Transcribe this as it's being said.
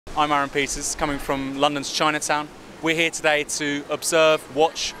I'm Aaron Peters, coming from London's Chinatown. We're here today to observe,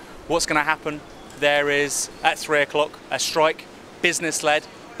 watch what's going to happen. There is, at 3 o'clock, a strike, business-led,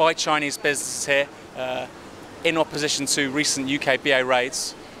 by Chinese businesses here, in opposition to recent UK BA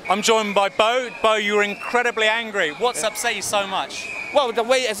raids. I'm joined by Bo. Bo, you were incredibly angry. What's upset you so much? Well, the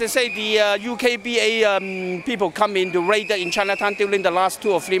way, as I say, the UKBA people come in to raid in Chinatown during the last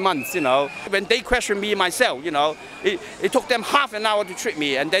 2 or 3 months, When they question me myself, it took them half an hour to treat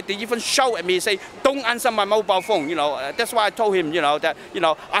me, and they even shout at me, say, don't answer my mobile phone, That's why I told him, that,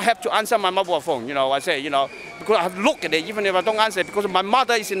 I have to answer my mobile phone, I say, because I have to look at it, even if I don't answer, because my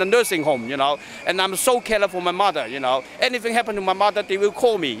mother is in a nursing home, and I'm so careless for my mother, Anything happen to my mother, they will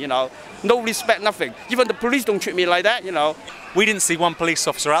call me, No respect, nothing. Even the police don't treat me like that, We didn't see one police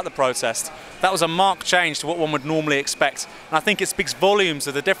officer at the protest. That was a marked change to what one would normally expect. And I think it speaks volumes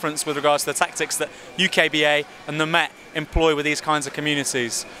of the difference with regards to the tactics that UKBA and the Met employ with these kinds of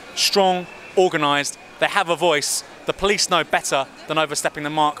communities. Strong, organised, they have a voice. The police know better than overstepping the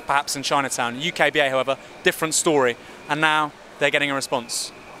mark, perhaps in Chinatown. UKBA, however, different story. And now they're getting a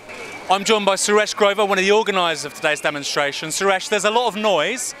response. I'm joined by Suresh Grover, one of the organisers of today's demonstration. Suresh, there's a lot of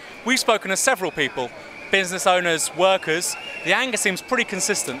noise. We've spoken to several people. Business owners, workers, the anger seems pretty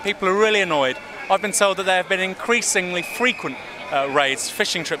consistent. People are really annoyed. I've been told that there have been increasingly frequent raids,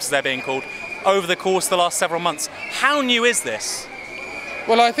 fishing trips as they're being called, over the course of the last several months. How new is this?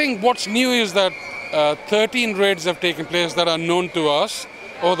 Well, I think what's new is that 13 raids have taken place that are known to us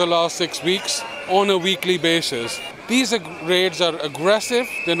over the last 6 weeks on a weekly basis. These raids are aggressive,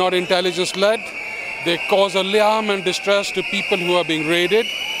 they're not intelligence-led, they cause alarm and distress to people who are being raided.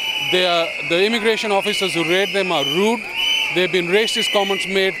 The immigration officers who raid them are rude. There have been racist comments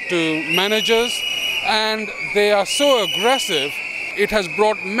made to managers, and they are so aggressive, it has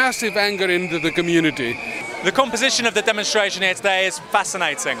brought massive anger into the community. The composition of the demonstration here today is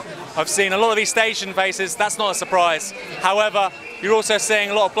fascinating. I've seen a lot of East Asian faces, that's not a surprise. However, you're also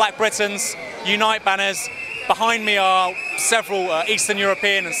seeing a lot of Black Britons, Unite banners. Behind me are several Eastern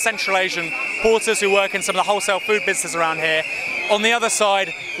European and Central Asian porters who work in some of the wholesale food businesses around here. On the other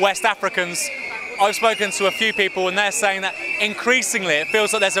side, West Africans. I've spoken to a few people and they're saying that increasingly it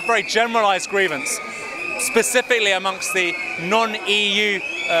feels like there's a very generalised grievance, specifically amongst the non-EU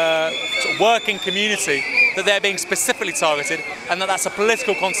working community, that they're being specifically targeted, and that that's a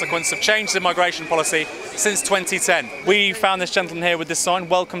political consequence of changes in migration policy since 2010. We found this gentleman here with this sign,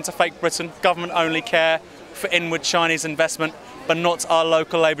 "Welcome to Fake Britain, government only care for inward Chinese investment, but not our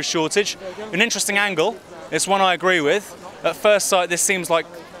local labour shortage." An interesting angle, it's one I agree with. At first sight, this seems like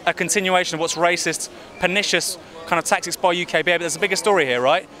a continuation of what's racist, pernicious kind of tactics by UKBA, but there's a bigger story here,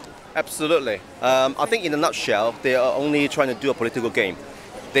 right? Absolutely. I think in a nutshell, they are only trying to do a political game.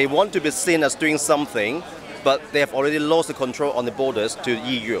 They want to be seen as doing something, but they have already lost the control on the borders to the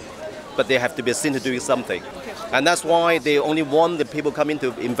EU. But they have to be seen to doing something. And that's why they only want the people coming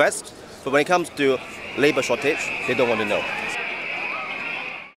to invest, but when it comes to labour shortage, they don't want to know.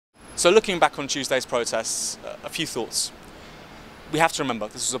 So looking back on Tuesday's protests, a few thoughts. We have to remember,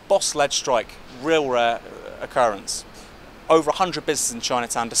 this was a boss-led strike, real rare occurrence. Over 100 businesses in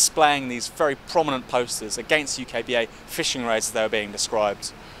Chinatown displaying these very prominent posters against UKBA fishing raids as they were being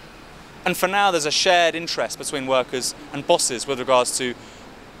described. And for now, there's a shared interest between workers and bosses with regards to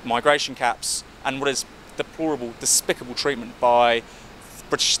migration caps and what is deplorable, despicable treatment by the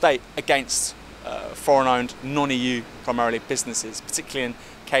British state against foreign-owned, non-EU, primarily businesses, particularly in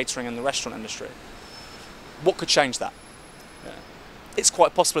catering and the restaurant industry. What could change that? It's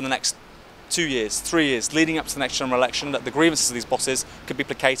quite possible in the next 2 years, 3 years, leading up to the next general election, that the grievances of these bosses could be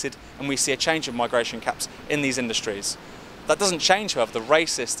placated and we see a change of migration caps in these industries. That doesn't change, however, the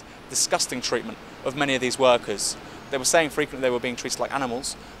racist, disgusting treatment of many of these workers. They were saying frequently they were being treated like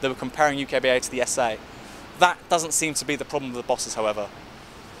animals. They were comparing UKBA to the SA. That doesn't seem to be the problem with the bosses, however.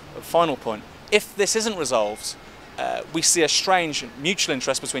 Final point, if this isn't resolved, we see a strange mutual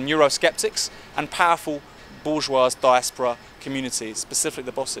interest between Eurosceptics and powerful bourgeois diaspora communities, specifically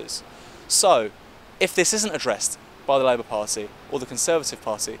the bosses. So, if this isn't addressed by the Labour Party or the Conservative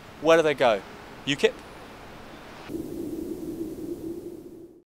Party, where do they go? UKIP?